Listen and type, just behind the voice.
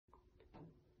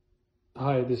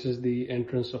Hi, this is the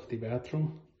entrance of the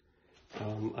bathroom.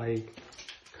 I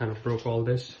kind of broke all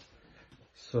this.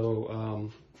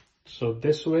 So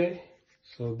this way,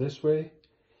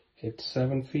 it's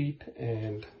 7 feet,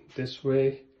 and this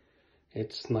way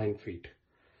it's 9 feet.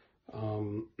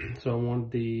 So I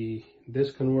want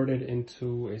this converted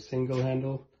into a single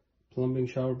handle plumbing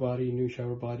shower body, new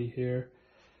shower body here.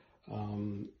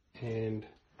 And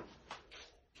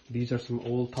these are some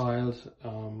old tiles,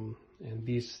 and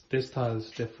this tile is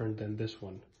different than this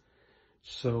one.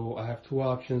 So I have two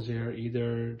options here: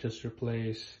 either just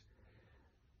replace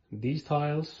these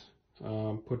tiles,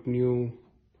 put new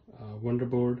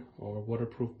wonderboard or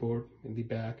waterproof board in the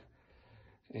back,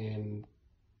 and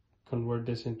convert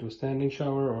this into a standing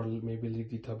shower, or maybe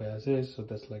leave the tub as is. So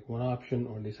that's like one option.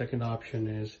 Or the second option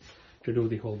is to do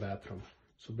the whole bathroom.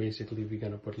 So basically we're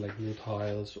gonna put like new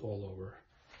tiles all over.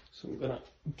 So I'm gonna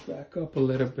back up a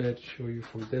little bit, show you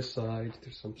from this side.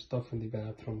 There's some stuff in the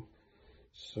bathroom.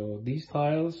 So these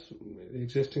tiles, the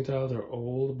existing tiles, are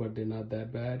old, but they're not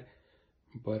that bad.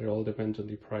 But it all depends on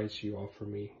the price you offer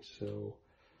me. So,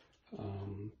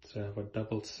 so I have a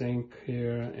double sink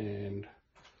here, and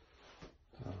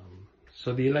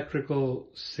so the electrical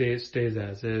stays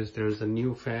as is. There's a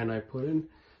new fan I put in,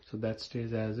 so that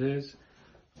stays as is.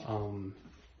 There's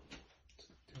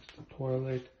the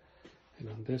toilet, and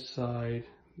on this side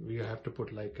we have to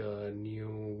put like a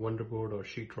new wonderboard or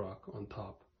sheetrock on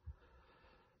top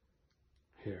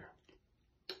here.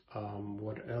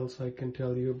 What else I can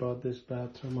tell you about this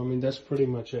bathroom? I mean, that's pretty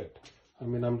much it. I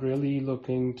mean, I'm really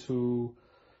looking to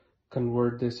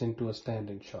convert this into a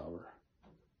standing shower,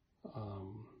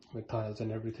 with tiles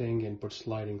and everything, and put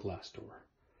sliding glass door.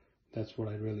 That's what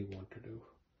I really want to do.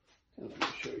 And let me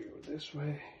show you this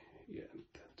way. Yeah,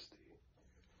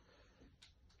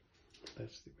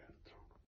 that's the bathroom.